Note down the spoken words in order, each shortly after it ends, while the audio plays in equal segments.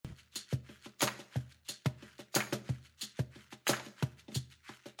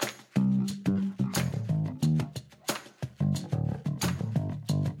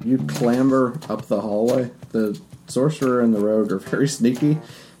You clamber up the hallway. The sorcerer and the rogue are very sneaky,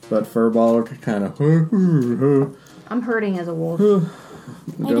 but Furball kind of I'm hurting as a wolf.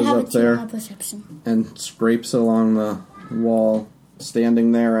 goes up there and scrapes along the wall,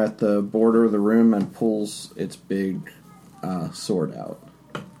 standing there at the border of the room, and pulls its big sword out.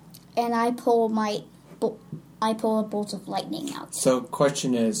 And I pull a bolt of lightning out. So,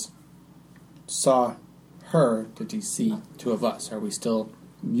 question is, saw her, did he see two of us? Are we still...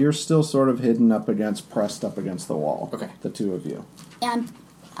 You're still sort of pressed up against the wall. Okay. The two of you. And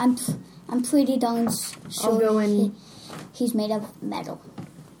I'm pretty darn I'll go sure in. he's made of metal.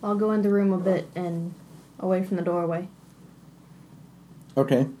 I'll go in the room a bit and away from the doorway.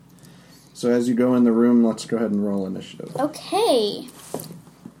 Okay. So as you go in the room, let's go ahead and roll initiative. Okay.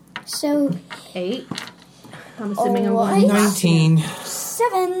 So 8. I'm assuming I'm Alright. going 19.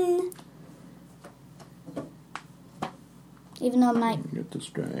 7. Even though my... Get this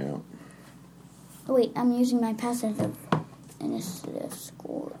guy out. Oh wait, I'm using my passive initiative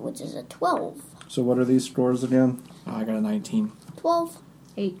score, which is a 12. So what are these scores again? I got a 19. 12.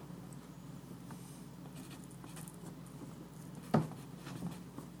 8.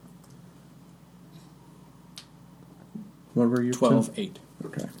 What were you? 12, two? 8.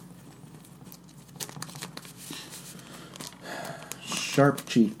 Okay. Sharp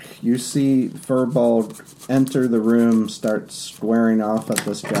Cheek, you see Furball enter the room, start squaring off at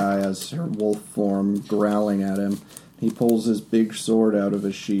this guy as her wolf form, growling at him. He pulls his big sword out of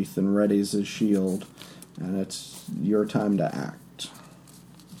his sheath and readies his shield, and it's your time to act.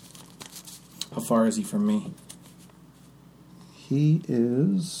 How far is he from me? He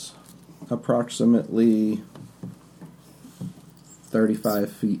is approximately 35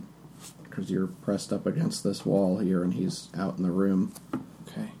 feet, because you're pressed up against this wall here, and he's out in the room.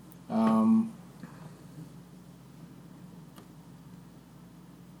 Okay.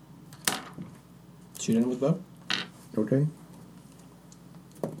 Shoot in with bow. Okay.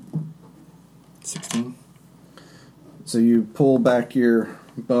 16. So you pull back your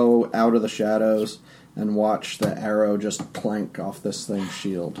bow out of the shadows and watch the arrow just clank off this thing's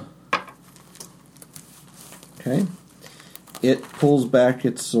shield. Okay. It pulls back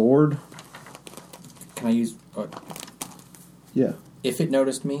its sword. Can I use... Yeah. if it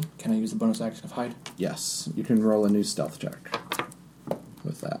noticed me, can I use the bonus action of hide? Yes. You can roll a new stealth check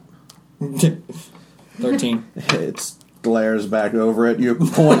with that. 13. It glares back over at you,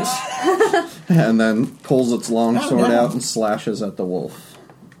 points, and then pulls its long sword out and slashes at the wolf.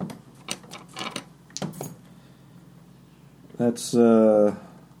 That's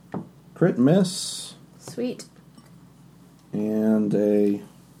crit miss Sweet. and a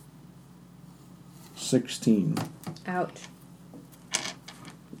 16. Ouch.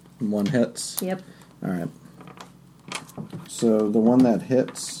 One hits. Yep. All right. So the one that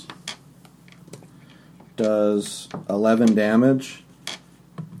hits does 11 damage.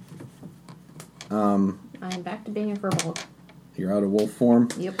 I am back to being a furball. You're out of wolf form?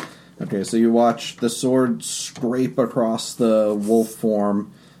 Yep. Okay, so you watch the sword scrape across the wolf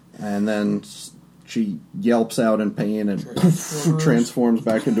form, and then she yelps out in pain and poof, transforms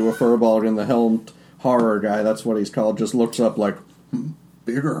back into a furball, and the helmed horror guy, that's what he's called, just looks up like,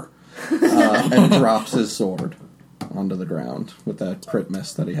 bigger, and drops his sword onto the ground with that crit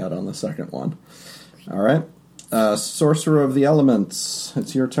miss that he had on the second one. All right. Sorcerer of the Elements,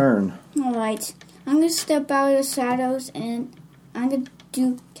 it's your turn. Alright. I'm going to step out of the shadows and I'm going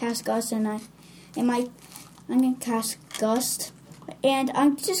to cast Gust I'm going to cast Gust. And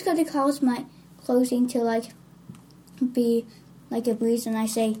I'm just going to cause my closing to be like a breeze, and I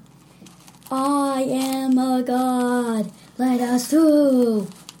say, I am a god, let us through.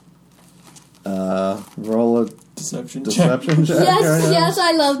 Roll a Deception check. Yes,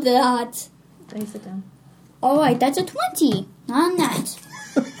 I love that. Let me sit down. Alright, that's a 20 on that.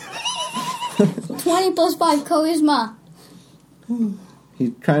 20 plus 5 charisma.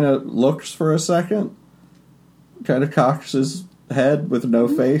 He kind of looks for a second, kind of cocks his head with no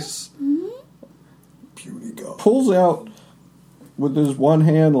face, Puny god. pulls out with his one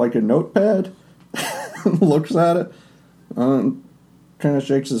hand like a notepad, looks at it, kind of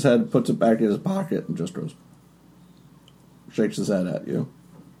shakes his head, puts it back in his pocket, and just goes, shakes his head at you.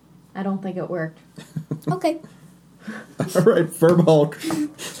 I don't think it worked. Okay. All right, Furball.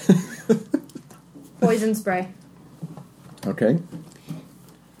 Poison spray. Okay.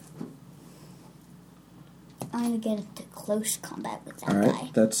 I'm going to get into close combat with that All guy.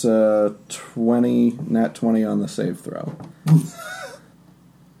 right. That's 20, nat 20 on the save throw.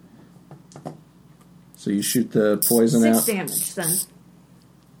 So you shoot the poison 6 out. damage, then.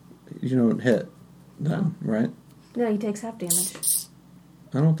 You don't hit then, right? No, he takes half damage.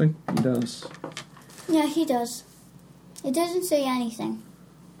 I don't think he does. Yeah, he does. It doesn't say anything.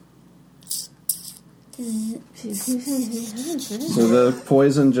 So the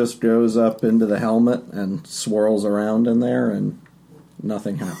poison just goes up into the helmet and swirls around in there, and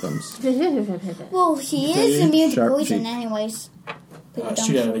nothing happens. Well, he is immune to Sharp poison cheek. anyways.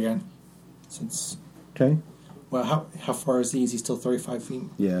 Shoot at it again. Since Okay? well, how far is he? Is he still 35 feet?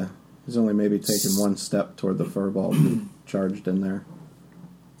 Yeah. He's only maybe taken one step toward the furball he charged in there.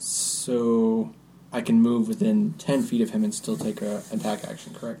 So I can move within 10 feet of him and still take a attack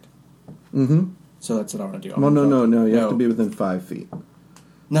action, correct? Mm-hmm. So that's what I want to do. Well, no. You have to be within 5 feet.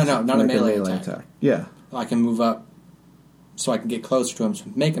 No, not a Make melee attack. Yeah. I can move up so I can get closer to him to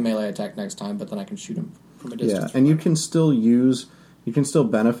make a melee attack next time, but then I can shoot him from a distance. Yeah, and you can still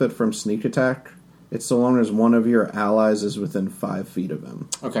benefit from sneak attack. It's so long as one of your allies is within 5 feet of him,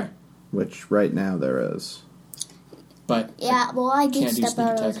 Okay. which right now there is. But Yeah, well, I did can't do step sneak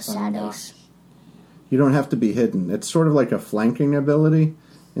out of attack the if I'm shadows. You don't have to be hidden. It's sort of like a flanking ability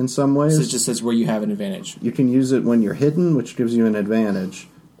in some ways. so it just says where you have an advantage. You can use it when you're hidden, which gives you an advantage,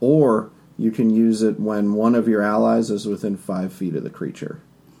 or you can use it when one of your allies is within 5 feet of the creature.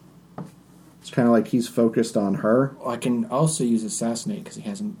 It's kind of like he's focused on her. I can also use assassinate because he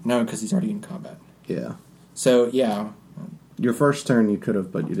hasn't. No, because he's already in combat. Yeah. So yeah, Your first turn you could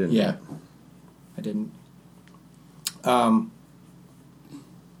have, but you didn't. yeah, I didn't. So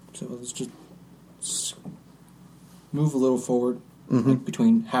let's just move a little forward,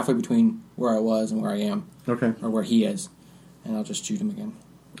 like halfway between where I was and where I am, Okay. or where he is, and I'll just shoot him again.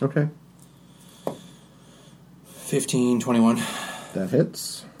 Okay. 15, 21. That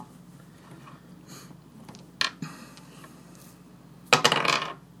hits.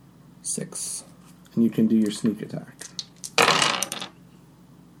 Six. And you can do your sneak attack.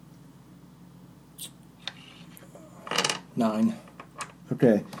 Nine.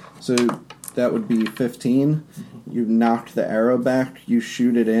 Okay, so that would be 15. You knocked the arrow back, you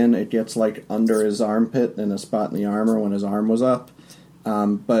shoot it in, it gets like under his armpit in a spot in the armor when his arm was up.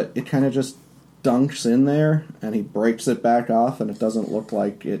 But it kind of just dunks in there, and he breaks it back off, and it doesn't look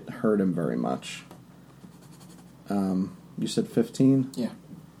like it hurt him very much. You said 15? Yeah.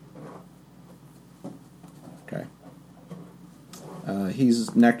 Okay.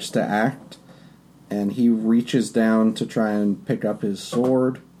 He's next to act, and he reaches down to try and pick up his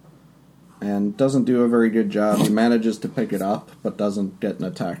sword, and doesn't do a very good job. He manages to pick it up, but doesn't get an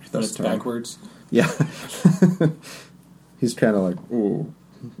attack But this it's turn. backwards. Yeah. He's kind of like, ooh.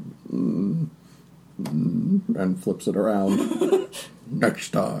 And flips it around.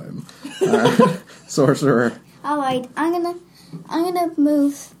 Next time. Sorcerer. All right, I'm gonna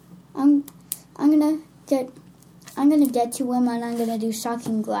move. I'm gonna get to him, and I'm gonna do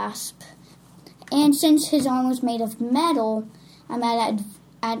shocking grasp. And since his arm was made of metal, I'm at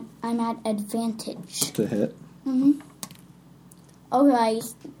advantage. To hit. All right,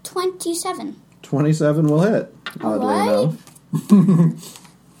 27. 27 will hit. Oddly Alright. enough.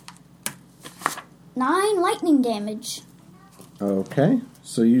 9 lightning damage. Okay.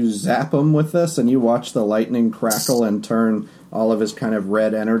 So you zap him with this, and you watch the lightning crackle and turn all of his kind of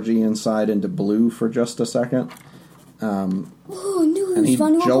red energy inside into blue for just a second. Ooh, no, And he he's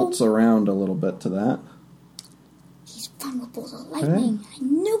vulnerable. jolts around a little bit to that. He's vulnerable to lightning. I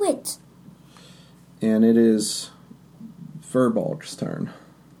knew it. And it is Furbolg's turn.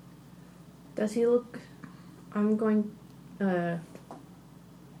 Does he look... I'm going...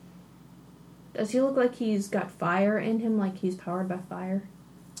 Does he look like he's got fire in him, like he's powered by fire?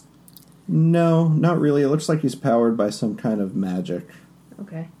 No, not really. It looks like he's powered by some kind of magic.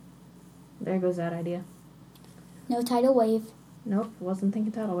 Okay. There goes that idea. No tidal wave. Nope, wasn't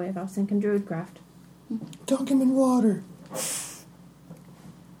thinking Tidal Wave. I was thinking Druidcraft. Dunk him in water.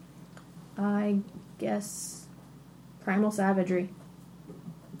 I guess Primal Savagery.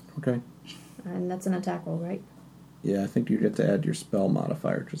 Okay. And that's an attack roll, right? Yeah, I think you get to add your spell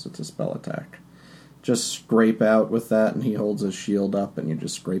modifier because it's a spell attack. Just scrape out with that, and he holds his shield up, and you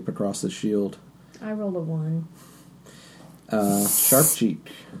just scrape across his shield. I rolled a 1. Sharp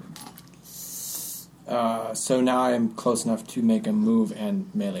cheek. So now I am close enough to make a move and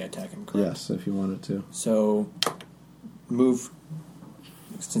melee attack him, correct? Yes, if you wanted to. So, move,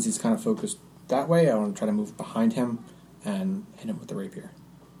 since he's kind of focused that way, I want to try to move behind him and hit him with the rapier.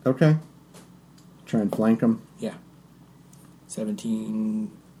 Okay. Try and flank him. Yeah.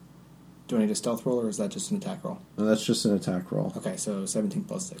 17. Do I need a stealth roll, or is that just an attack roll? No, that's just an attack roll. Okay, so 17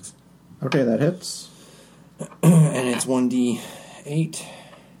 plus 6. Okay, that hits. And it's 1d8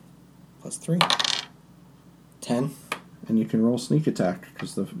 plus 3. 10. And you can roll sneak attack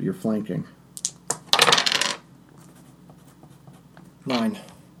because you're flanking. 9.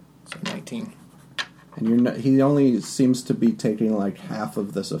 So 19. And he only seems to be taking like half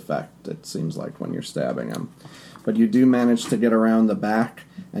of this effect, it seems like, when you're stabbing him. But you do manage to get around the back,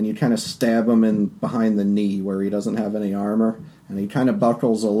 and you kind of stab him in behind the knee where he doesn't have any armor. And he kind of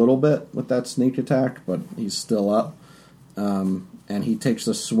buckles a little bit with that sneak attack, but he's still up. And he takes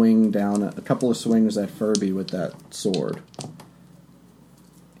a swing down, a couple of swings at Furby with that sword.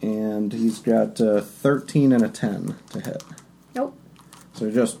 And he's got 13 and a 10 to hit. Nope. So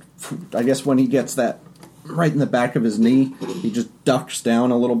just, I guess when he gets that right in the back of his knee, he just ducks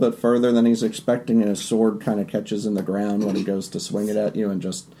down a little bit further than he's expecting, and his sword kind of catches in the ground when he goes to swing it at you, and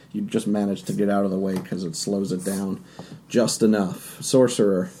you just manage to get out of the way because it slows it down just enough.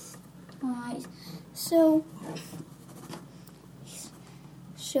 Sorcerer. Alright, so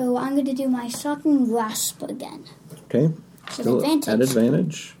I'm going to do my Shocking Grasp again. Okay. With Still advantage. at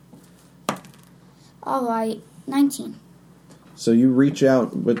advantage. Alright, 19. So you reach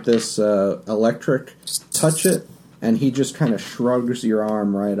out with this electric, touch it, and he just kind of shrugs your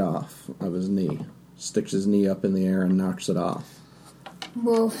arm right off of his knee. Sticks his knee up in the air and knocks it off.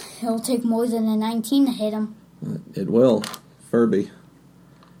 Well, it'll take more than a 19 to hit him. It will. Furby.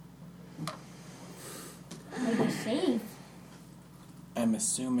 Make a save. I'm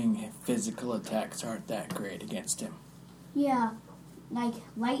assuming physical attacks aren't that great against him. Yeah, like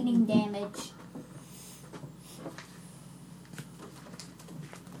lightning damage.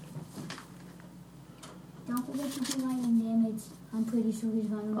 Don't forget to do lightning damage. I'm pretty sure he's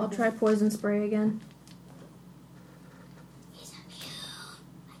running. I'll try poison spray again. He's immune.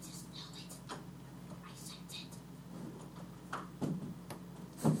 I just know it. I sense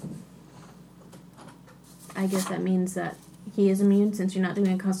it. I guess that means that he is immune since you're not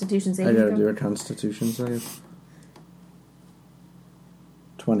doing a Constitution I saving gotta throw. do a Constitution save.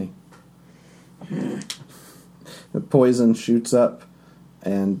 20. The poison shoots up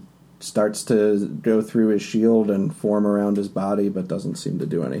and starts to go through his shield and form around his body, but doesn't seem to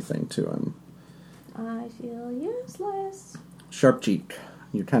do anything to him. I feel useless. Sharp Cheek.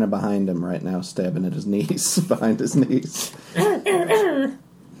 You're kind of behind him right now, stabbing at his knees, behind his knees. I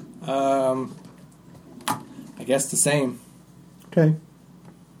guess the same. Okay.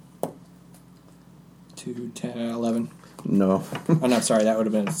 2, 10, 11. No. Oh, no, sorry, that would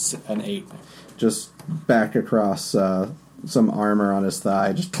have been an 8. Just back across some armor on his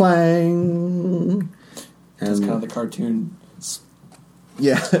thigh. Just clang! It's And kind of the cartoon.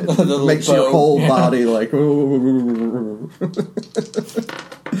 yeah, little makes your bow. whole Yeah. body like...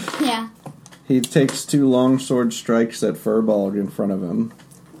 Yeah. He takes 2 longsword strikes at Furbolg in front of him.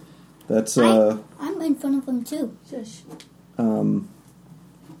 That's, I'm in front of him too. Shush.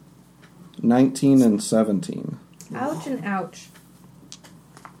 19 and 17. Ouch and ouch.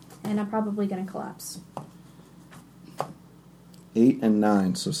 And I'm probably going to collapse. 8 and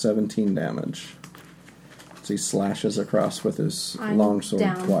 9, so 17 damage. So he slashes across with his I'm longsword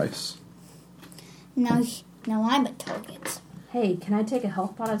down. twice. Now I'm a target. Hey, can I take a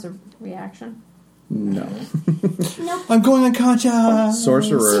health pot as a reaction? No. Nope. I'm going unconscious!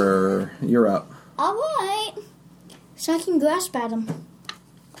 Sorcerer, you're up. Alright. So I can grasp at him.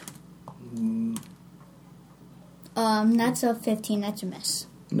 That's a 15. That's a miss.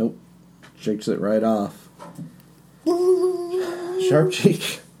 Nope. Shakes it right off. Sharp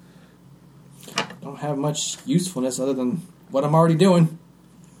Cheek. Don't have much usefulness other than what I'm already doing.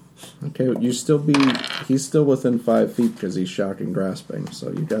 Okay, he's still within 5 feet because he's shocking grasping,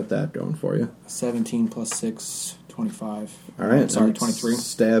 so you got that going for you. 17 plus 6, 25. All right, Sorry, and 23.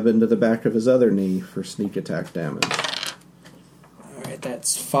 Stab into the back of his other knee for sneak attack damage. Alright,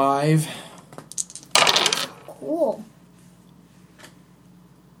 that's 5. Cool.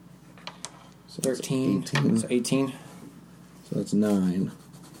 So that's 13. 18. So 18. So that's 9.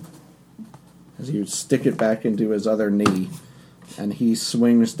 As you stick it back into his other knee, and he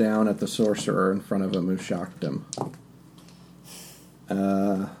swings down at the sorcerer in front of him who shocked him.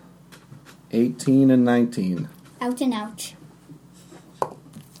 18 and 19. Out and ouch.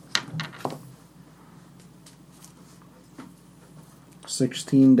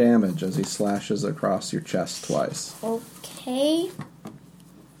 $16 damage as he slashes across your chest twice. Okay.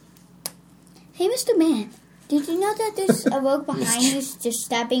 Hey, Mr. Man. Did you know that there's a rogue behind you just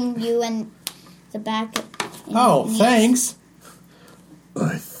stabbing you in the back? Oh, thanks!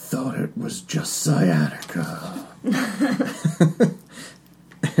 I thought it was just sciatica.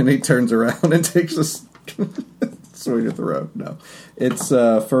 And he turns around and takes a swing at the rope. No. It's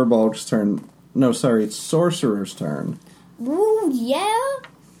Furbolg's turn. No, sorry, it's Sorcerer's turn. Ooh, yeah.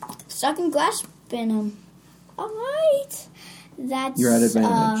 Sucking grasp in him. Alright. That's... You're at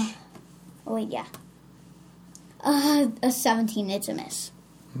advantage. Oh, wait, yeah. A 17. It's a miss.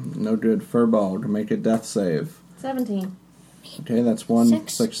 No good. Furball, make a death save. 17. Okay, that's one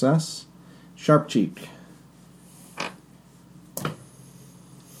 6. success. Sharp Cheek. I'm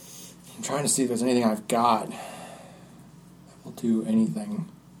trying to see if there's anything I've got that will do anything.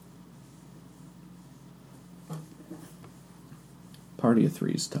 Party of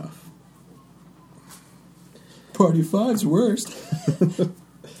 3's tough. Party of 5's worst.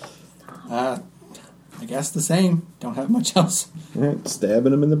 I guess the same. Don't have much else. Alright,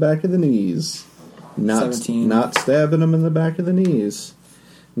 stabbing him in the back of the knees. Not 17. Not stabbing him in the back of the knees.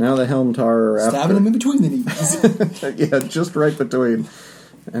 Now the Helm Tar are after... Stabbing him in between the knees. Yeah, just right between.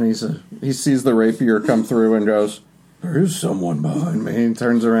 And he sees the rapier come through and goes, "There is someone behind me." He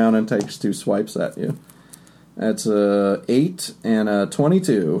turns around and takes 2 swipes at you. That's a 8 and a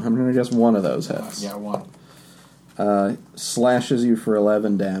 22. I'm going to guess one of those hits. Yeah, 1. Slashes you for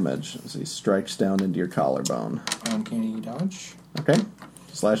 11 damage as he strikes down into your collarbone. Uncanny dodge. Okay.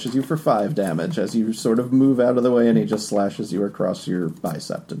 Slashes you for 5 damage as you sort of move out of the way and he just slashes you across your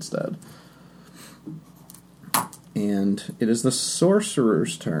bicep instead. And it is the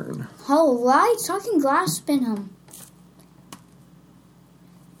sorcerer's turn. Alright, so I can grasp in him.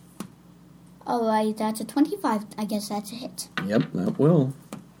 Alright, that's a 25. I guess that's a hit. Yep, that will.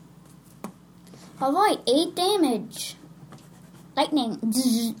 Alright, 8 damage. Lightning.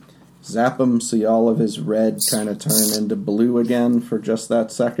 Zzz. Zap him, see all of his red kind of turn into blue again for just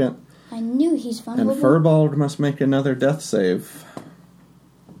that second. I knew he's And vulnerable. Furball must make another death save.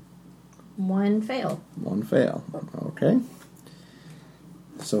 1 fail. 1 fail. Okay.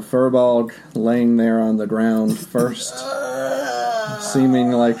 So Furball laying there on the ground first,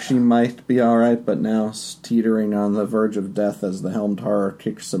 seeming like she might be alright, but now teetering on the verge of death as the Helmed Horror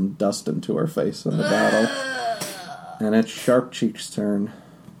kicks some dust into her face in the battle. And it's Sharp Cheek's turn.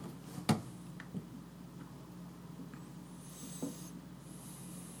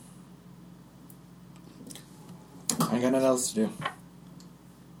 I ain't got nothing else to do.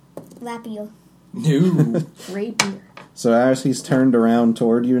 Rapier. No. Rapier. So as he's turned around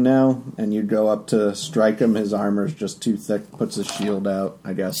toward you now, and you go up to strike him, his armor's just too thick, puts his shield out,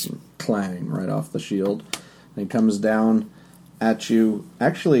 I guess, and clang right off the shield. And he comes down at you.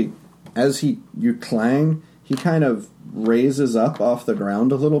 Actually, as you clang, he kind of raises up off the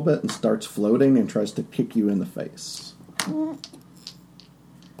ground a little bit and starts floating and tries to kick you in the face.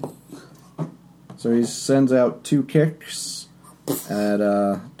 So he sends out 2 kicks at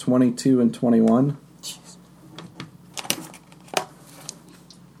 22 and 21.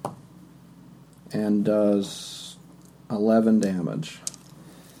 And does 11 damage.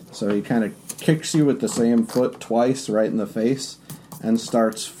 So he kind of kicks you with the same foot twice right in the face and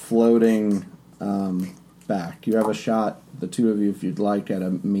starts floating back. You have a shot, the 2 of you, if you'd like, at a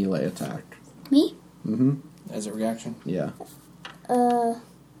melee attack. Me? Mm-hmm. As a reaction. Yeah.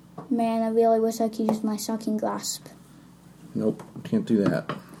 Man, I really wish I could use my sucking grasp. Nope, can't do that.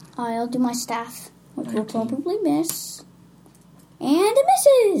 Alright, I'll do my staff, which will 19. probably miss. And it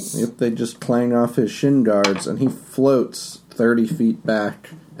misses! Yep, they just clang off his shin guards, and he floats 30 feet back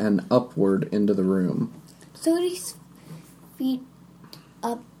and upward into the room. 30 feet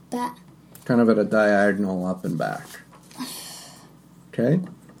up back. Kind of at a diagonal up and back. Okay?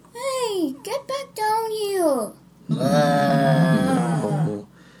 Hey, get back down here! Oh.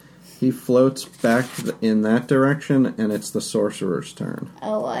 He floats back in that direction, and it's the sorcerer's turn.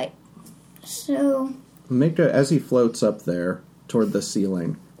 Alright. So, As he floats up there toward the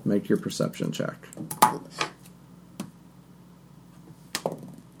ceiling, make your perception check.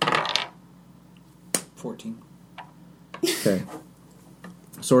 Okay.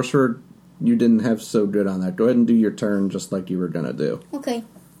 Sorcerer, you didn't have so good on that. Go ahead and do your turn just like you were going to do. okay.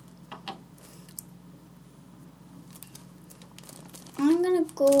 I'm gonna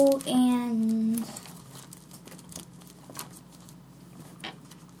go and...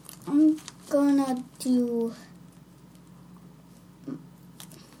 I'm gonna do...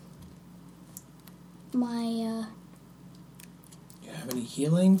 my, You have any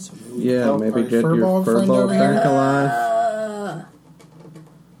healing? So Yeah, maybe get your furball back alive.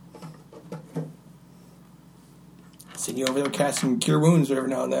 Seen you over there casting cure wounds every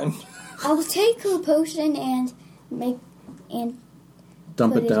now and then. I'll take her potion and make... and...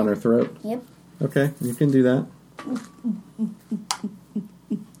 Dump Put it it down in. her throat. Yep. Okay, you can do that.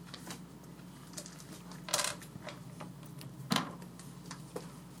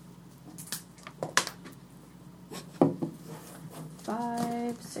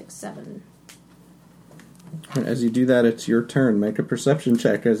 Five, 6, 7. As you do that, it's your turn. Make a perception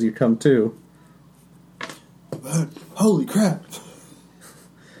check as you come to. Holy crap.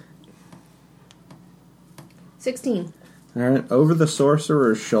 16. All right, over the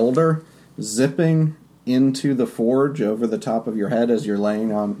sorcerer's shoulder, zipping into the forge over the top of your head as you're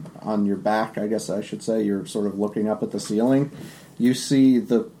laying on your back, I guess I should say. You're sort of looking up at the ceiling. You see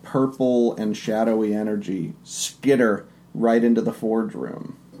the purple and shadowy energy skitter right into the forge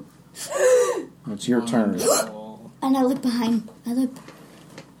room. It's your turn. And I look behind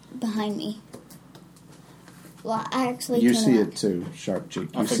me. Well, I actually You turn see around. it too, Sharp Cheek.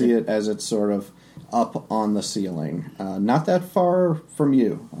 You Okay. see it as it's sort of up on the ceiling. Not that far from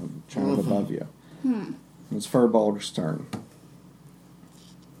you, kind of above you. It's Furball's turn.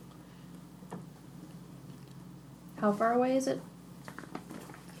 How far away is it?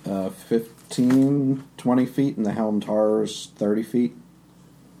 15, 20 feet, and the Helmed Horror's 30 feet.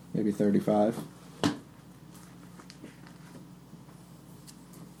 Maybe 35.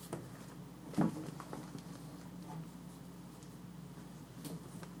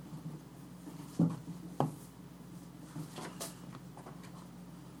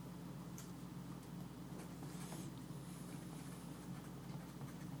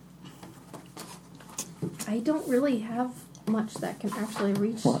 I don't really have much that can actually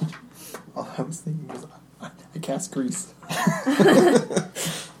reach. What? All I was thinking was I cast grease.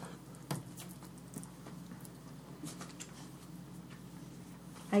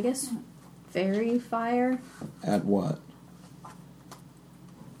 I guess fairy fire. At what?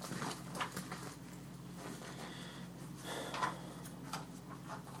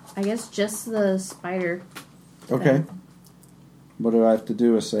 I guess just the spider. Okay. What do I have to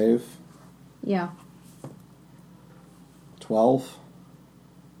do? A save? Yeah. 12?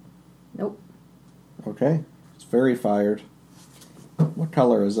 Nope. Okay. It's very fired. What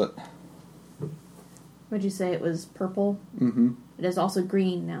color is it? Would you say it was purple? Mm-hmm. It is also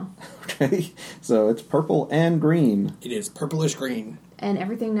green now. Okay. So it's purple and green. It is purplish green. And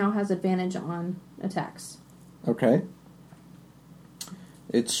everything now has advantage on attacks. Okay.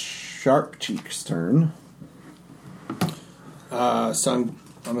 It's Sharp Cheek's turn. So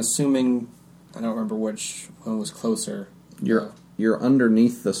I'm assuming, I don't remember which one was closer. You're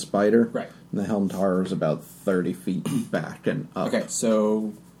underneath the spider. Right. And the Helmed Horror is about 30 feet back and up. Okay,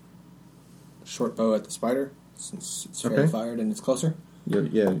 so short bow at the spider, since it's fairly Okay. fired and it's closer. You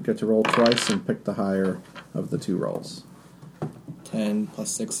get to roll twice and pick the higher of the two rolls. 10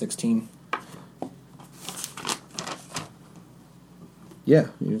 plus 6, 16. Yeah,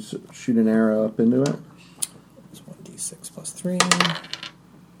 you shoot an arrow up into it. It's 1d6 plus 3.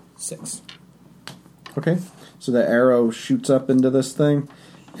 6. Okay, so the arrow shoots up into this thing,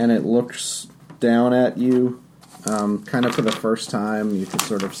 and it looks down at you. Kind of for the first time, you can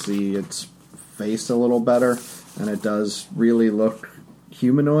sort of see its face a little better, and it does really look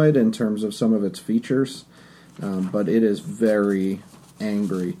humanoid in terms of some of its features, but it is very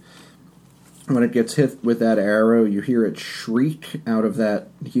angry. When it gets hit with that arrow, you hear it shriek out of that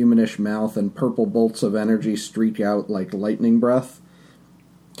humanish mouth, and purple bolts of energy streak out like lightning breath.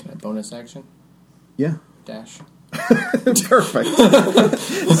 Can I bonus action? Yeah. Dash. Perfect.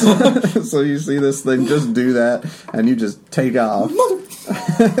 So you see this thing just do that, and you just take off.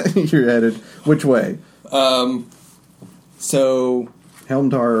 You're headed which way? So,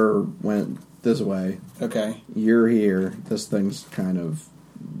 Helmed Horror went this way. okay. You're here. This thing's kind of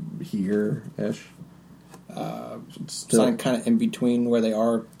here-ish. So I'm kind of in between where they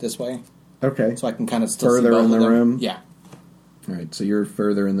are this way. Okay. So I can kind of still Further see both in the of them. room? Yeah. All right, so you're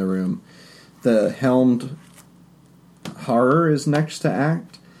further in the room. The Helmed Horror is next to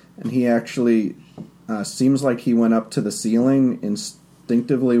act, and he actually seems like he went up to the ceiling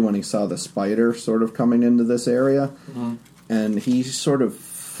instinctively when he saw the spider sort of coming into this area, and he sort of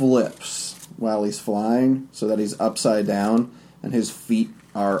flips while he's flying so that he's upside down, and his feet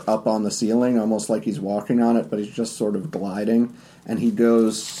are up on the ceiling, almost like he's walking on it, but he's just sort of gliding, and he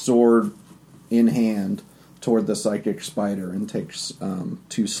goes sword in hand toward the psychic spider and takes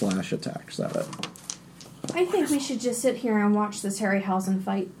 2 slash attacks at it. I think we should just sit here and watch this Harryhausen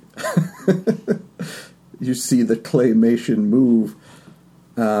fight. You see the claymation move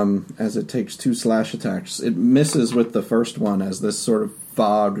as it takes 2 slash attacks. It misses with the first one as this sort of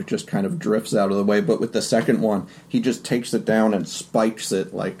fog just kind of drifts out of the way, but with the second one, he just takes it down and spikes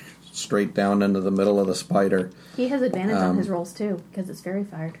it like straight down into the middle of the spider. He has advantage on his rolls too, because it's fairy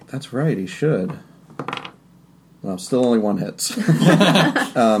fired. That's right, he should. Well, still only 1 hits.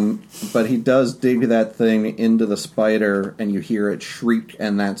 But he does dig that thing into the spider, and you hear it shriek,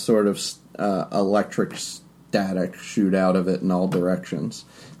 and that sort of electric static shoot out of it in all directions.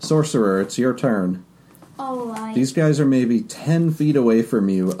 Sorcerer, it's your turn. Alright. These guys are maybe 10 feet away from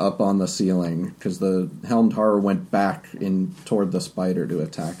you up on the ceiling because the helmed horror went back in toward the spider to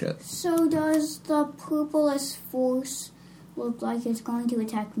attack it. So does the purplish force look like it's going to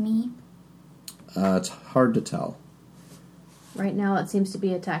attack me? It's hard to tell. Right now, it seems to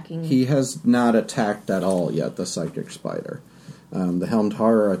be attacking. He has not attacked at all yet, the psychic spider. The helmed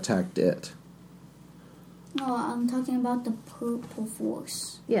horror attacked it. No, I'm talking about the purple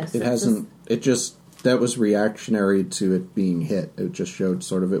force. Yes. It that's hasn't. It just. That was reactionary to it being hit. It just showed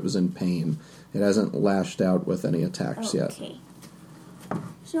sort of it was in pain. It hasn't lashed out with any attacks yet. Okay.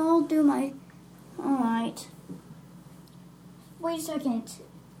 So I'll do my... Alright. Wait a second.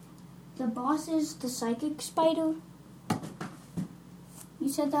 The boss is the psychic spider? You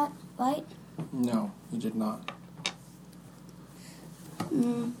said that, right? No, you did not.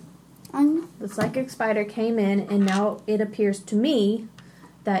 The psychic spider came in, and now it appears to me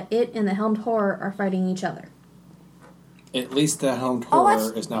that it and the helmed horror are fighting each other. At least the helmed Oh, horror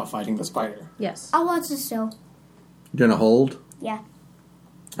that's- is now fighting the spider. Yes. I'll watch this show. You're gonna hold? Yeah.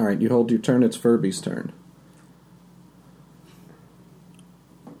 Alright, you hold your turn, it's Furby's turn.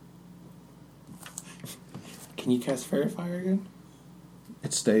 Can you cast Fairy Fire again?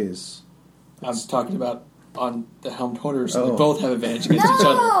 It stays. I'm talking about on the helmed horror, so Oh. we both have advantage against each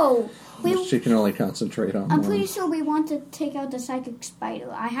other. No! She can only concentrate on I'm one. pretty sure we want to take out the psychic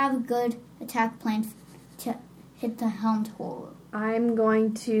spider. I have a good attack plan to hit the helmed horror. I'm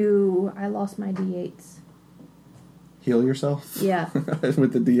going to... I lost my D8s. Heal yourself? Yeah.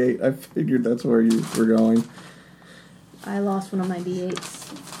 With the D8, I figured that's where you were going. I lost one of my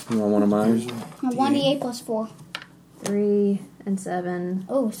D8s. You want one of mine? 1d8 plus 4. 3 and 7.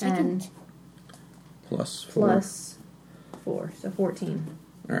 Oh, second. 10 Plus 4. plus 4. So 14.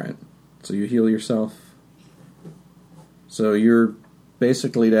 Alright. So you heal yourself. So you're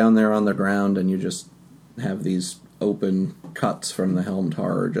basically down there on the ground and you just have these open cuts from the helmed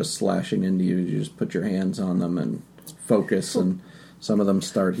horror just slashing into you. You just put your hands on them and focus and some of them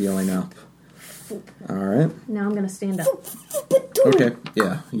start healing up. Alright. Now I'm going to stand up. Okay.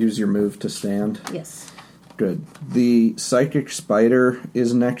 Yeah. Use your move to stand. Yes. Good. The psychic spider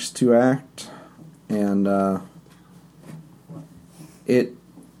is next to act, and it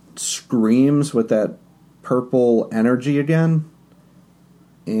screams with that purple energy again,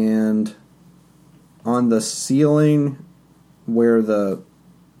 and on the ceiling where the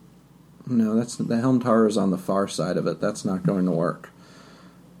helmed horror is on the far side of it. That's not going to work.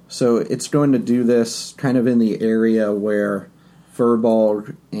 So it's going to do this kind of in the area where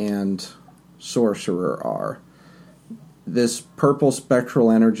Furbolg and Sorcerer are. This purple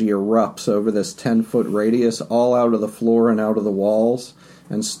spectral energy erupts over this 10-foot radius, all out of the floor and out of the walls,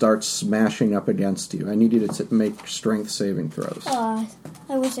 and starts smashing up against you. I need you to make strength saving throws. I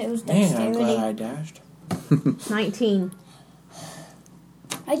wish it was Man, I'm dexterity. glad I dashed. 19.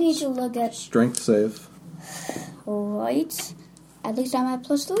 I need to look at... Strength save. Alright. At least I'm at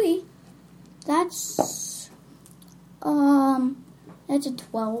plus 3. That's a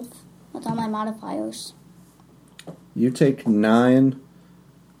 12 with all my modifiers. You take 9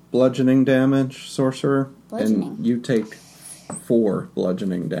 bludgeoning damage, Sorcerer, Bludgeoning. and you take 4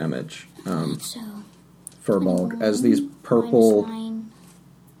 bludgeoning damage, So, Furbolg, as these purple...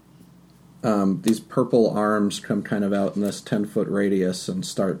 -9. These purple arms come kind of out in this 10-foot radius and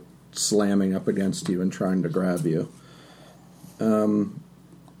start slamming up against you and trying to grab you.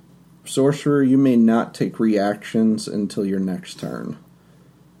 Sorcerer, you may not take reactions until your next turn.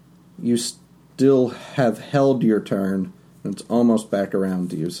 You still have held your turn, and it's almost back around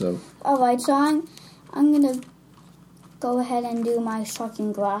to you, so... Alright, so I'm gonna go ahead and do my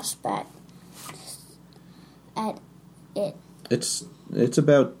shocking grasp at it. It's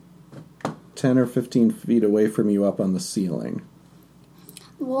about 10 or 15 feet away from you up on the ceiling.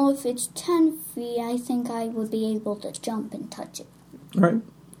 Well, if it's 10 feet, I think I would be able to jump and touch it. Alright,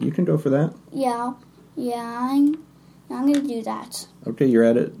 you can go for that. Yeah, I'm gonna do that. Okay, you're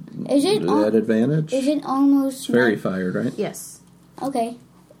at it. Is it at advantage? Is it almost... It's fairy fired, right? Yes. Okay.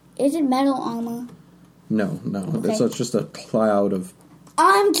 Is it metal armor? No. Okay. It's just a cloud of...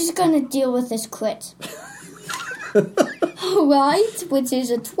 I'm just gonna deal with this crit. Alright, which is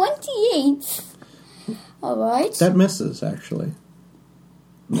a 28. Alright. That misses, actually.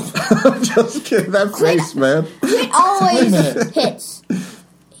 I'm just kidding. That face, man. Crit always hits.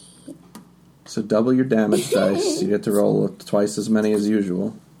 So double your damage dice. You get to roll twice as many as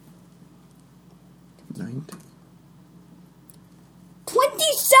usual. 19.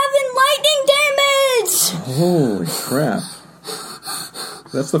 27 lightning damage! Holy crap.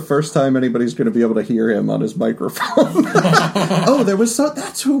 That's the first time anybody's going to be able to hear him on his microphone. Oh,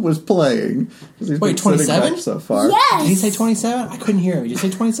 that's who was playing. 'Cause he's Wait, been sitting 27? back so far. Yes! Did he say 27? I couldn't hear him. Did you say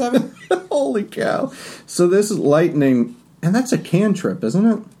 27? Holy cow. So this is lightning, and that's a cantrip, isn't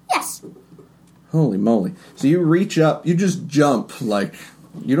it? Yes. Holy moly. So you reach up, you just jump like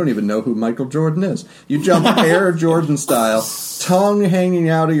you don't even know who Michael Jordan is. You jump Air Jordan style, tongue hanging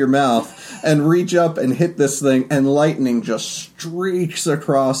out of your mouth, and reach up and hit this thing, and lightning just streaks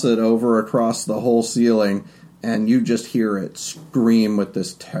across it across the whole ceiling, and you just hear it scream with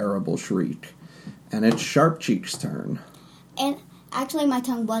this terrible shriek. And it's Sharp Cheek's turn. And actually, my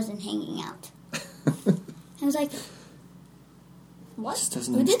tongue wasn't hanging out. I was like, what? Just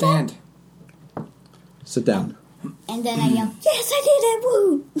doesn't Who did that? understand. Sit down. And then I yelled, yes, I did it,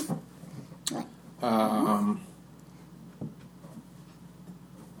 woo!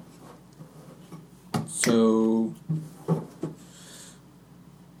 So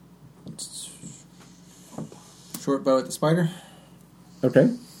short bow at the spider.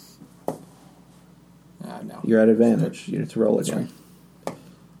 Okay. No. You're at advantage. You get to roll again.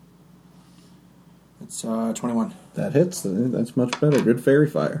 It's 21. That hits. That's much better. Good fairy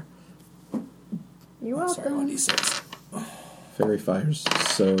fire. You're Sorry, welcome. 1d6. Fairy fire's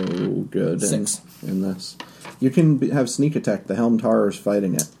so good 6. in this. You can have sneak attack. The Helmed Horror's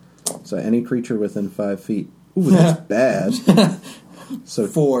fighting it. So any creature within 5 feet. Ooh, that's bad. So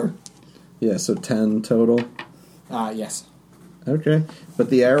 4. Yeah, so 10 total. Yes. Okay. But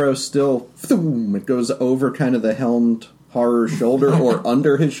the arrow still, thoom, it goes over kind of the Helmed Horror's shoulder, or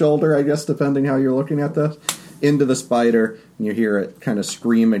under his shoulder, I guess, depending how you're looking at this, into the spider, and you hear it kind of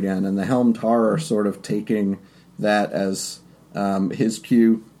scream again. And the Helmed Horror sort of taking that as his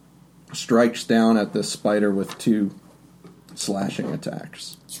cue, strikes down at this spider with 2 slashing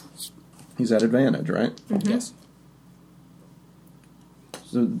attacks. He's at advantage, right? Mm-hmm. Yes.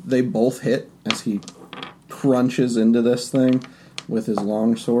 So they both hit as he crunches into this thing with his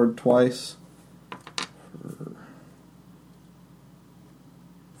longsword twice.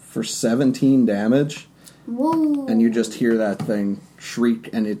 For 17 damage. Whoa. And you just hear that thing shriek,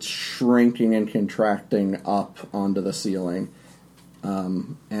 and it's shrinking and contracting up onto the ceiling.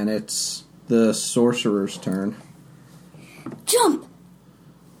 And it's the sorcerer's turn. Jump!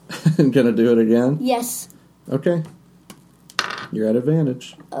 Gonna do it again? Yes. Okay. You're at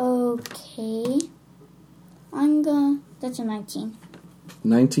advantage. Okay. That's a 19.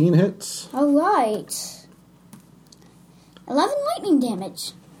 19 hits. Alright. 11 lightning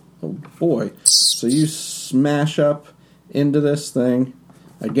damage. Oh boy. So you smash up into this thing.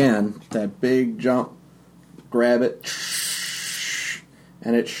 Again, that big jump. Grab it.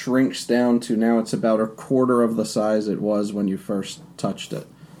 And it shrinks down to now it's about a quarter of the size it was when you first touched it.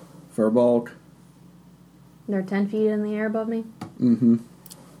 Furbolg? They're 10 feet in the air above me. Mm-hmm.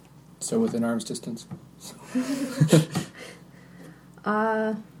 So within arm's distance.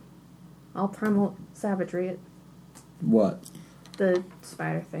 I'll primal savagery it. What? The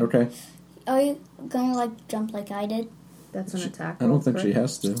spider thing. Okay. Are you gonna, jump like I did? That's an attack. I don't roll, think she correct?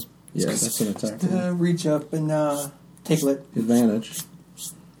 has to. Yeah, that's an attack. Reach up and tickle it. Advantage.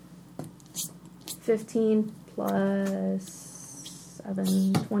 15 plus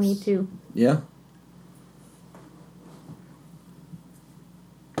 7, 22. Yeah.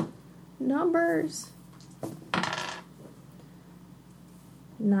 Numbers.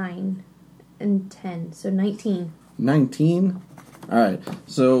 9 and 10, so 19. 19? Alright,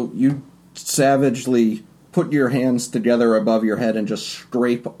 so you savagely put your hands together above your head and just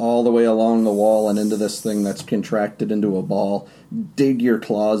scrape all the way along the wall and into this thing that's contracted into a ball, dig your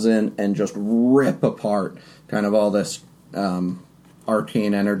claws in, and just rip apart kind of all this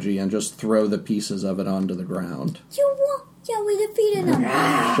arcane energy and just throw the pieces of it onto the ground. Yeah, we defeated them.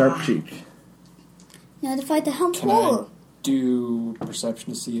 Sharp Cheek. Now to fight the Helm Can I Horror. do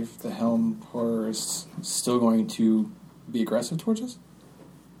perception to see if the Helm Horror is still going to be aggressive towards us?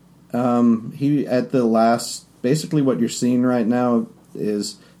 He, at the last, basically what you're seeing right now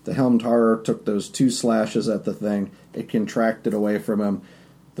is the Helmed Horror took those 2 slashes at the thing. It contracted away from him.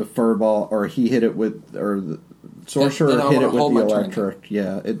 The furball, or he hit it with, or the sorcerer Then hit I'll it with hold the my turn. electric.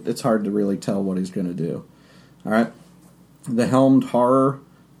 Yeah, it's hard to really tell what he's going to do. All right. The Helmed Horror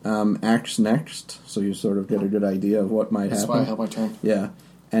acts next, so you sort of get a good idea of what might That's happen. why I held my turn. Yeah,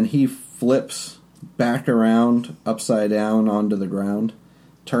 and he flips back around, upside down onto the ground,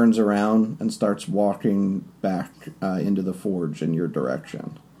 turns around, and starts walking back into the forge in your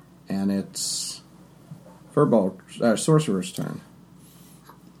direction. And it's Sorcerer's turn.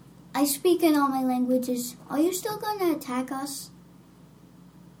 I speak in all my languages. Are you still gonna attack us?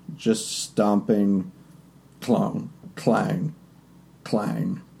 Just stomping, clong, clang,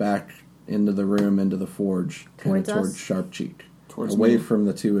 clang back into the room, into the forge, kind of Towards towards us? Sharpcheek. Towards Away me. from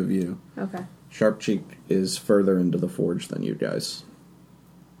the two of you. Okay. Sharpcheek is further into the forge than you guys.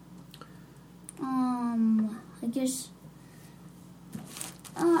 I guess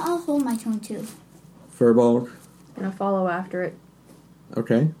I'll hold my turn too. Furbolg, Gonna follow after it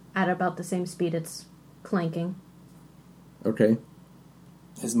okay, at about the same speed it's clanking. okay.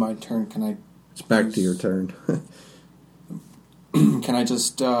 Is my turn. Can I It's back to your turn. can I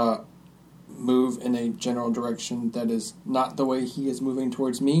just move in a general direction that is not the way he is moving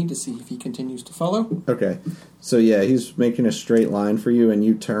towards me to see if he continues to follow? Okay, so yeah, he's making a straight line for you, and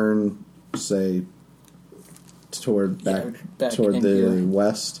you turn, say, toward back toward in the here.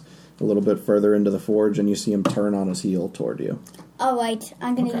 west, a little bit further into the forge, and you see him turn on his heel toward you. All right,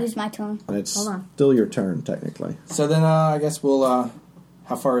 I'm gonna Okay. use my turn. And it's Hold on. still your turn, technically. So then I guess we'll...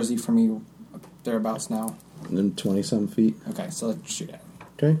 how far is he from me thereabouts now? In 20-some feet. Okay, so let's shoot at him.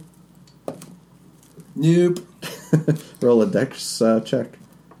 Okay. Nope. Roll a dex check.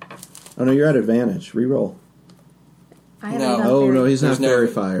 Oh, no, you're at advantage. Reroll. I haven't No. done Oh, fairy- no, he's not There's no- fairy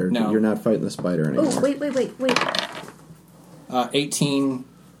fired. no. You're not fighting the spider anymore. Oh, wait. 18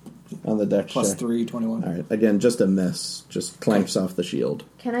 On the dex plus check. 3, 21. All right. Again, just a miss. Just clanks off the shield.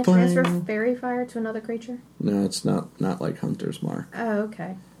 Can I Clang. transfer fairy fire to another creature? No, it's not like Hunter's Mark. Oh,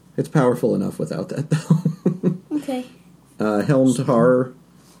 okay. It's powerful enough without that, though. Okay. Helmed Horror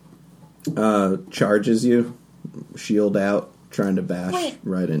charges you, shield out, trying to bash Wait.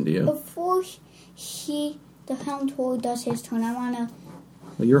 right into you. Before the Hound Horror does his turn, I wanna.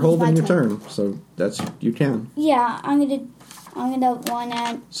 Well, you're It's holding my your turn. turn, so you can. Yeah, I'm gonna run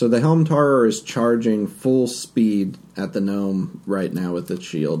at. So the Helmed Horror is charging full speed at the gnome right now with its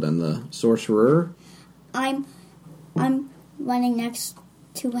shield, and the Sorcerer. I'm running next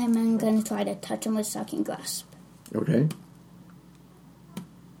to him and I'm gonna try to touch him with Sucking Grasp. Okay,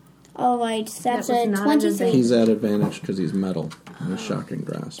 All right, that's That was a not an 23. advantage. he's at advantage because he's metal with Shocking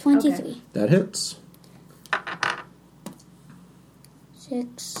Grasp. 23. Okay. That hits.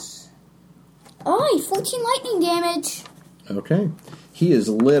 6. Oh, 14 lightning damage. Okay. He is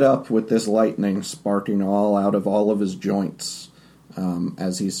lit up with this lightning sparking all out of all of his joints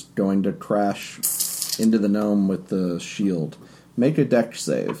as he's going to crash into the gnome with the shield. Make a dex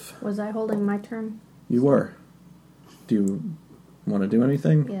save. Was I holding my turn? You were. Do you want to do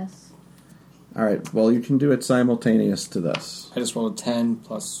anything? Yes. All right. Well, you can do it simultaneous to this. I just rolled a 10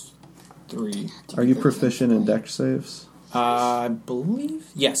 plus 3. Are you proficient in dex saves? I believe...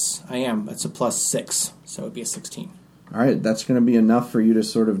 Yes, I am. It's a plus 6, so it would be a 16. All right. That's going to be enough for you to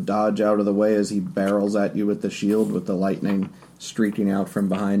sort of dodge out of the way as he barrels at you with the shield, with the lightning streaking out from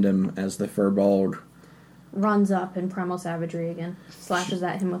behind him as the Furbolg. Runs up in primal savagery again. Slashes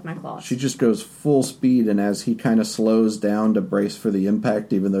at him with my claws. She just goes full speed, and as he kind of slows down to brace for the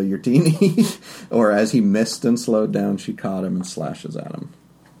impact, even though you're teeny, or as he missed and slowed down, she caught him and slashes at him.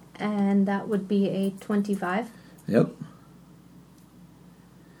 And that would be a 25. Yep.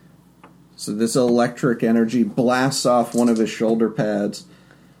 So this electric energy blasts off one of his shoulder pads.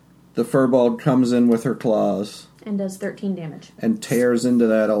 The Furbolg comes in with her claws And does 13 damage. and tears into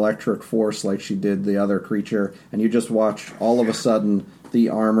that electric force like she did the other creature, and you just watch all of a sudden the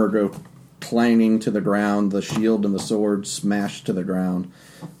armor go clanging to the ground, the shield and the sword smash to the ground,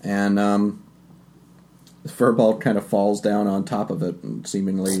 and the Furbolg kind of falls down on top of it, and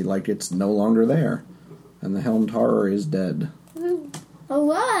seemingly like it's no longer there, and the Helmed Horror is dead. All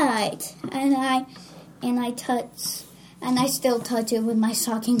right, and I still touch it with my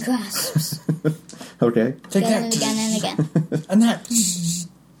Sucking Grasps. Okay. Take Again that. and again and again. And that.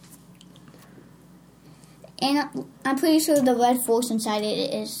 And I'm pretty sure the red force inside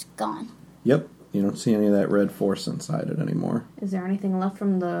it is gone. Yep. You don't see any of that red force inside it anymore. Is there anything left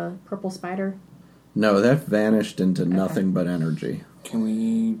from the purple spider? No, that vanished into nothing but energy. Can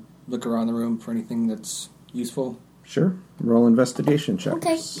we look around the room for anything that's useful? Sure. Roll investigation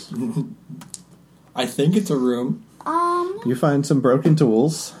checks. Okay. I think it's a room. You find some broken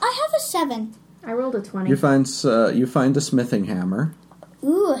tools. I have a 7. I rolled a 20. You find a smithing hammer.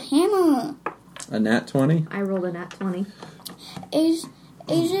 Ooh, a hammer. A nat 20. I rolled a nat 20. Is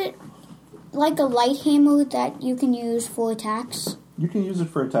it like a light hammer that you can use for attacks? You can use it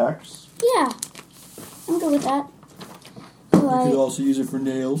for attacks. Yeah, I'm good with that. You could Alright. also use it for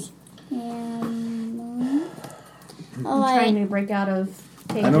nails. I'm trying Alright. to break out of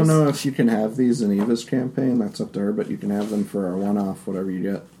cages. I don't know if you can have these in Eva's campaign. That's up to her, but you can have them for a one-off, whatever you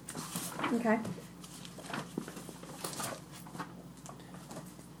get. Okay.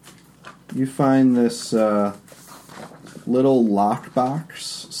 You find this little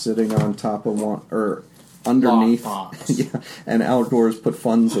lockbox sitting on top of one, or underneath. Lockbox. Yeah, and Al Gore's put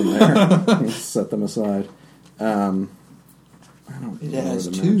funds in there. Set them aside. I don't It know has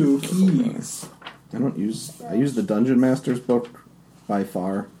where the 2 magic book is. keys. I use the Dungeon Master's book by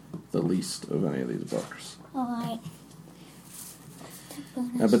far the least of any of these books. Alright.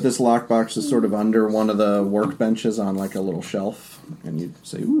 But this lockbox is sort of under one of the workbenches on like a little shelf, and you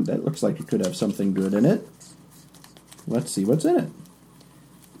say, "Ooh, that looks like it could have something good in it." Let's see what's in it.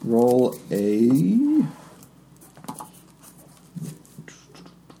 Roll a.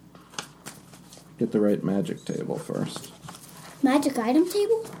 Get the right magic table first. Magic item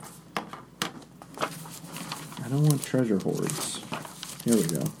table? I don't want treasure hoards. Here we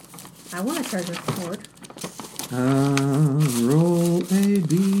go. I want a treasure hoard. Roll a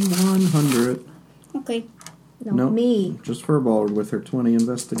D100. Okay. No, Nope. me. Just Furball with her 20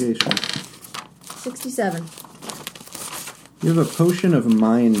 investigation. 67. You have a potion of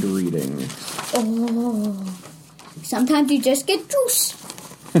mind reading. Oh. Sometimes you just get juice.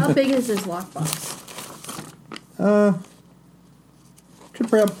 How big is this lockbox? Could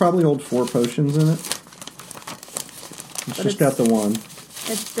probably hold 4 potions in it. It's But just got the one.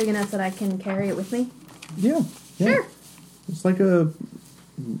 It's big enough that I can carry it with me? Yeah. Sure. It's like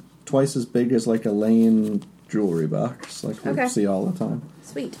twice as big as like a Lane jewelry box, like we Okay. see all the time.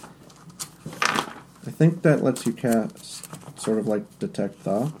 Sweet. I think that lets you cast sort of like detect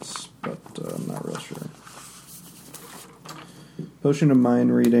thoughts, but I'm not real sure. Potion of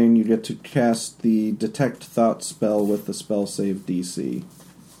mind reading, you get to cast the detect thought spell with the spell save DC.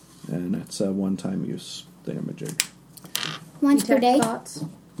 And it's a one-time use thingamajig. Once per Detect day. thoughts.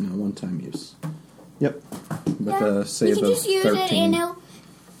 No, one-time use. Yep. With Yeah, a you save can of just use 13. it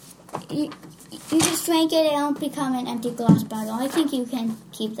and you just drink it and it'll become an empty glass bottle. I think you can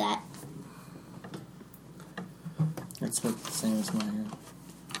keep that. It's what the same as my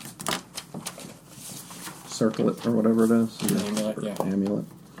Circle it, or whatever it is. Amulet, yeah. Amulet.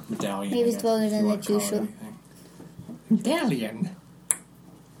 medallion. Maybe I guess, throw it if in you the wanna call it juicer. anything. Medallion.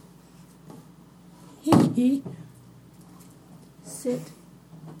 Sit.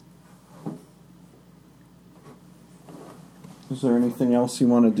 Is there anything else you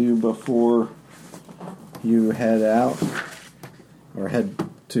want to do before you head out? Or head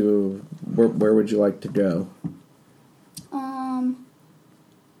to... Where would you like to go?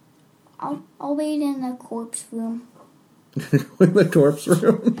 I'll wait in the corpse room. In the corpse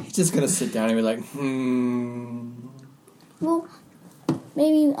room? He's just gonna sit down and be like, Well,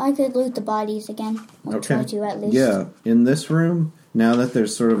 maybe I could loot the bodies again. I'll try to at least. Yeah, in this room, now that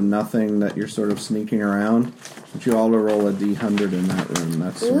there's sort of nothing that you're sort of sneaking around, I want you all to roll a D100 in that room.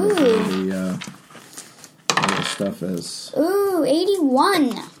 That's sort of where the stuff is. Ooh,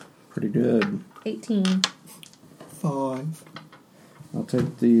 81. Pretty good. 18. 5. I'll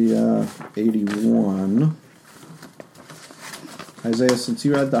take the 81. Isaiah, since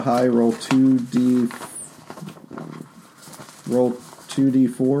you had the high, roll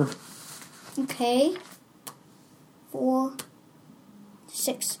 2d4. Okay. 4,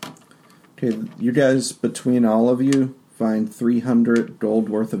 6. Okay, you guys, between all of you, find 300 gold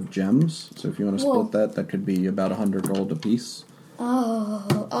worth of gems. So if you want to Whoa. split that could be about 100 gold apiece.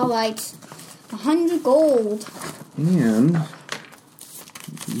 Oh, alright. 100 gold. And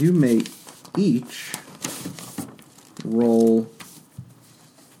you may each roll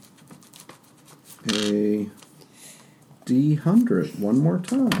a D100 one more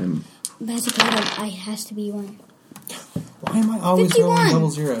time. Magic item. It has to be one. Why am I always 51. rolling double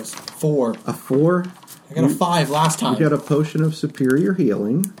zeros? 4. A 4. I got a 5 last time. You got a potion of superior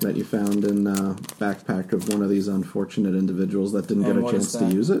healing that you found in the backpack of one of these unfortunate individuals that didn't And get a what is chance to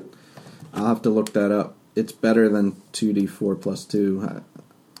that? use it. I'll have to look that up. It's better than 2d4 plus 2,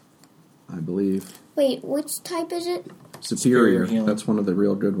 I believe. Wait, which type is it? Superior. healing. That's one of the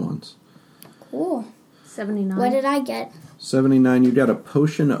real good ones. Cool. 79. What did I get? 79, you got a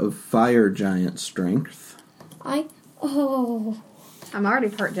potion of fire giant strength. I'm already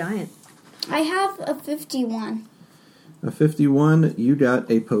part giant. I have a 51. A 51, you got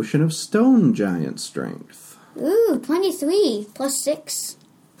a potion of stone giant strength. Ooh, 23 plus 6.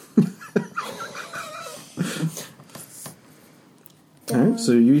 Alright,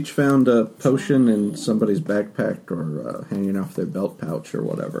 so you each found a potion in somebody's backpack or hanging off their belt pouch or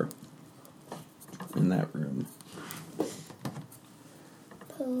whatever in that room.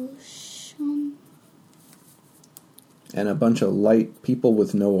 Potion. And a bunch of light people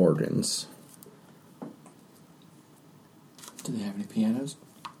with no organs. Do they have any pianos?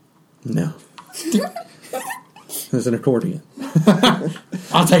 No. There's an accordion.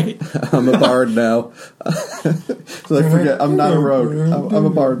 I'll take it. I'm a bard now. So I forget, I'm not a rogue. I'm a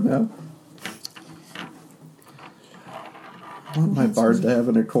bard now. I want my bard to have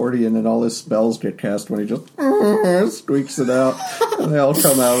an accordion and all his spells get cast when he just squeaks it out. And they all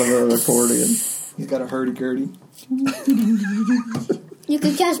come out of the accordion. He's got a hurdy-gurdy. You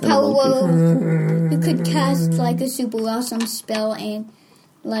could cast Power Word. You could cast like a super awesome spell and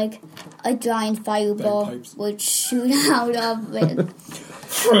like a giant fireball Bagpipes. would shoot out of it.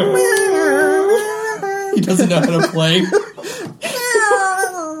 He doesn't know how to play.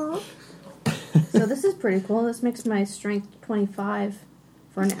 So this is pretty cool. This makes my strength 25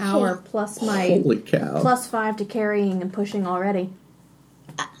 for an hour, plus my Holy cow. plus 5 to carrying and pushing already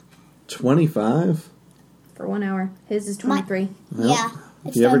 25? for 1 hour. His is 23. Well, Yeah.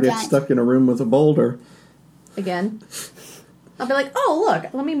 If you ever get stuck in a room with a boulder, Again. I'll be like, oh,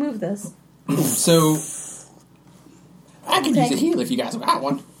 look, let me move this. So, I can use a heal if you guys got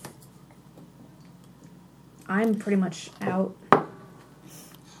one. I'm pretty much out.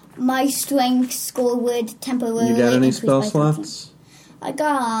 My strength score would temporarily you got any increase spell by 13. slots? I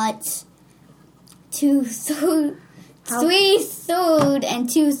got 2 third, 3 third, and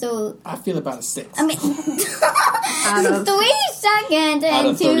 2 third. I feel about a 6. I mean, Out of 3 second Out and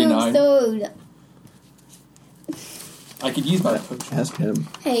of 2 39. third. I could use my potion. Ask him.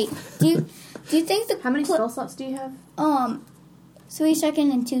 Hey, do you think the How many spell slots do you have? 3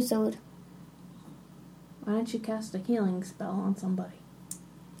 second and 2 third? Why don't you cast a healing spell on somebody?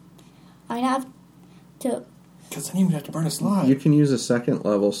 I'd have to. Because then you would have to burn a slot. You can use a second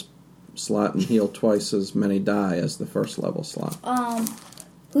level slot and heal twice as many die as the first level slot.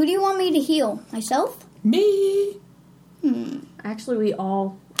 Who do you want me to heal? Myself? Me! Actually, we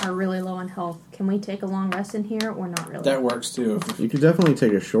all are really low on health. Can we take a long rest in here or not really? That works too. You could definitely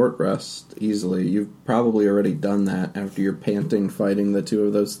take a short rest easily. You've probably already done that after you're panting fighting the two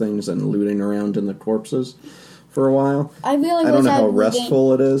of those things and looting around in the corpses for a while. I really I don't wish know how would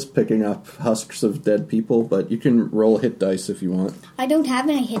restful it is picking up husks of dead people, but you can roll hit dice if you want. I don't have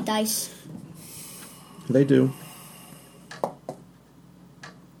any hit dice. They do.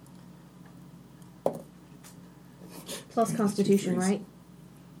 Plus Constitution, right?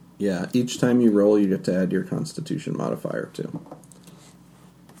 Yeah, each time you roll, you get to add your Constitution modifier too.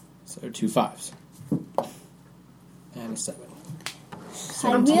 So 2 5s. And a 7.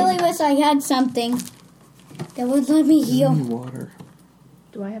 I really wish I had something that would let me heal. Water.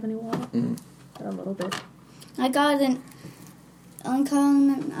 Do I have any water? Got a little bit. I got an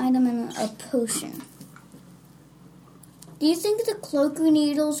uncommon item and a potion. Do you think the cloaker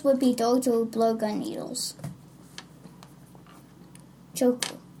needles would be darts or blowgun needles?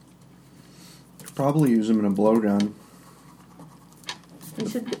 Joker. Probably use them in a blowgun.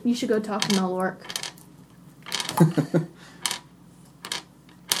 You should go talk to Melork.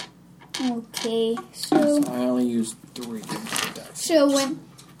 Okay, so I only use 3 dice. so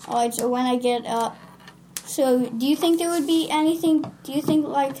when I get up, so do you think there would be anything? Do you think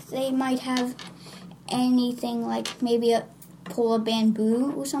like they might have anything like maybe a pull of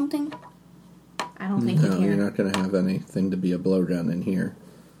bamboo or something? I don't think No, in here. you're not going to have anything to be a blowgun in here.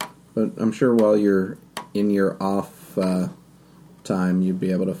 But I'm sure while you're in your off time, you'd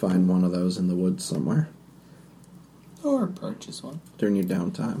be able to find one of those in the woods somewhere Or purchase one. during your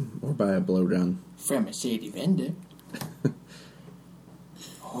downtime, or buy a blowgun. From a shady vendor.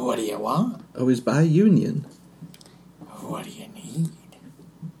 What do you want? Always buy Union. What do you need?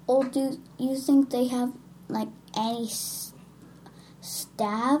 Or do you think they have like any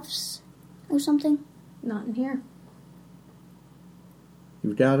staves or something? Not in here.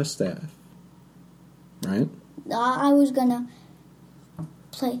 You've got a staff, right? I was gonna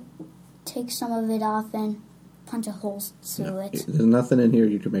take some of it off and punch a hole through No, it. there's nothing in here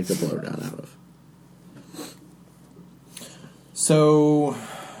you could make a blowgun out of. So,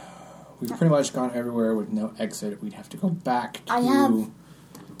 we've pretty much gone everywhere with no exit. We'd have to go back to... I have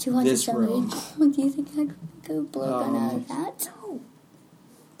 270. This room. Do you think I could go blow gun out of that?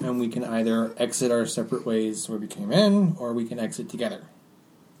 And we can either exit our separate ways where we came in, or we can exit together.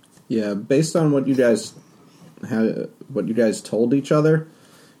 Yeah, based on what you guys told each other,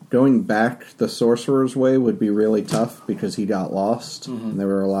 going back the Sorcerer's Way would be really tough because he got lost, and there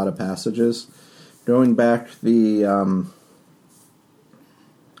were a lot of passages. Going back the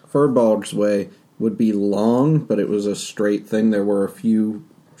Furbolg's Way would be long, but it was a straight thing. There were a few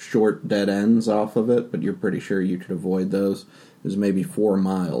short dead ends off of it, but you're pretty sure you could avoid those. It was maybe 4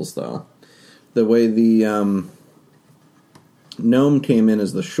 miles, though. The way the gnome came in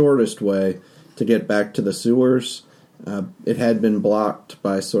as the shortest way to get back to the sewers, it had been blocked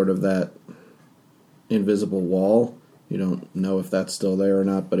by sort of that invisible wall. You don't know if that's still there or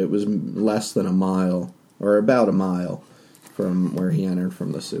not, but it was less than a mile, or about a mile, from where he entered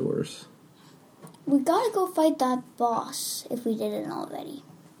from the sewers. We gotta go fight that boss if we didn't already.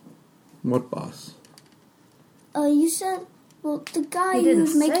 What boss? You said, well, the guy He didn't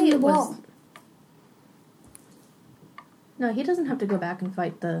who's making say the it was- wall. No, he doesn't have to go back and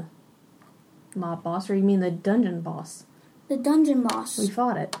fight the mob boss, or you mean the dungeon boss? The dungeon boss. We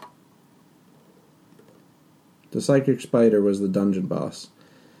fought it. The psychic spider was the dungeon boss.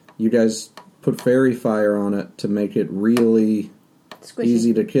 You guys put fairy fire on it to make it really Squishy.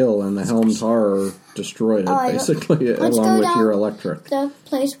 easy to kill, and the Helm's Horror destroyed it, Alright, basically, let's along go with down your electric. The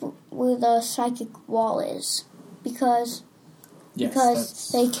place where the psychic wall is. Because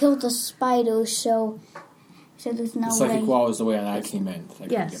they killed the spider, so there's no the psychic way. wall is the way that I came in. That I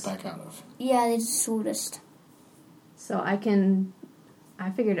couldn't Yes. get back out of. Yeah, it's the shortest. So I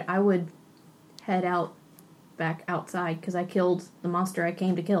figured I would head out back outside because I killed the monster I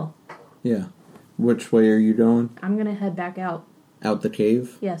came to kill. Yeah. Which way are you going? I'm gonna head back out. Out the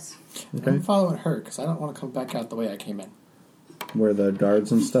cave? Yes. Okay. I'm following her because I don't want to come back out the way I came in. Where the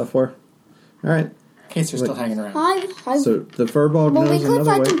guards and stuff were? Alright. In case they're still Wait. hanging around. Hi. So the Furball Well, we knows could another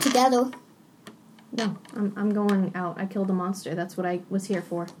fight way. them together. No, I'm going out. I killed a monster. That's what I was here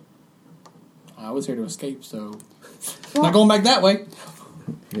for. I was here to escape, so Well, not going back that way.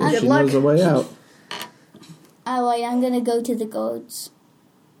 Yeah, Good she luck. knows the way out. Alright, I'm gonna go to the guards.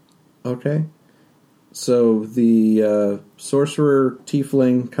 Okay. So the sorcerer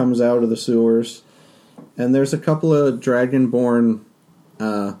tiefling comes out of the sewers, and there's a couple of dragonborn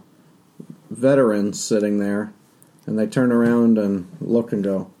veterans sitting there, and they turn around and look and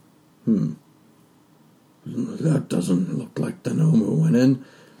go, that doesn't look like the gnome who went in.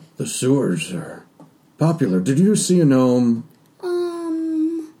 The sewers are popular. Did you see a gnome?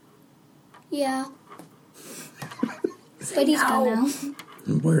 Yeah. But he's gone now.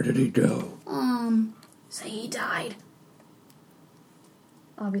 And where did he go? Say he died.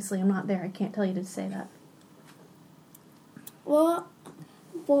 Obviously, I'm not there. I can't tell you to say that. Well,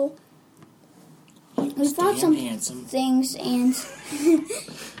 we found Damn some handsome. things and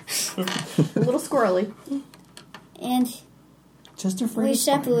A little squirrely. Just afraid we of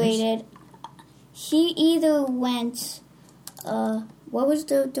spiders. separated. He either went, what was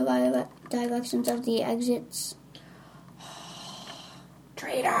the directions of the exits?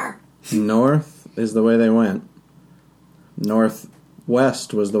 Traitor. North is the way they went.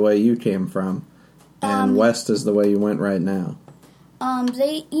 Northwest was the way you came from. And west is the way you went right now.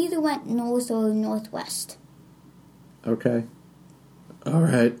 They either went north or northwest. Okay.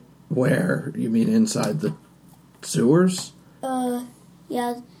 Alright. Where? You mean inside the sewers?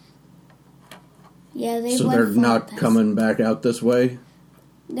 Yeah. Yeah, they So went they're from not this. coming back out this way?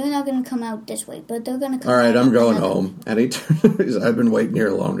 They're not going to come out this way, but they're going to come Alright, out I'm going another- home. And he turns, I've been waiting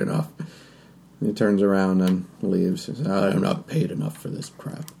here long enough. He turns around and leaves. He says, I'm not paid enough for this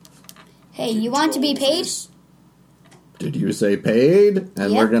crap. Hey, you want to be paid? Did you say paid?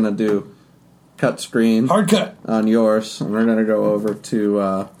 And Yep. we're going to do cut screen Hard cut. on yours. And we're going to go over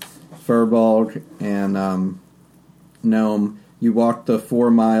to Furbolg and Gnome. You walk the 4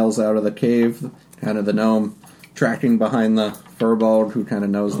 miles out of the cave, kind of the gnome tracking behind the Furbolg, who kind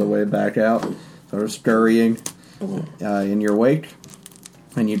of knows the way back out, sort of scurrying in your wake.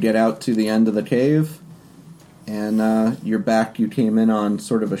 And you get out to the end of the cave, and you're back. You came in on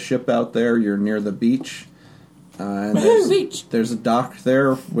sort of a ship out there. You're near the beach. And there's a dock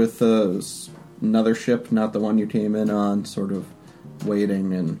there with another ship, not the one you came in on, sort of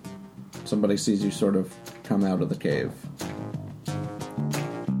waiting, and somebody sees you sort of come out of the cave.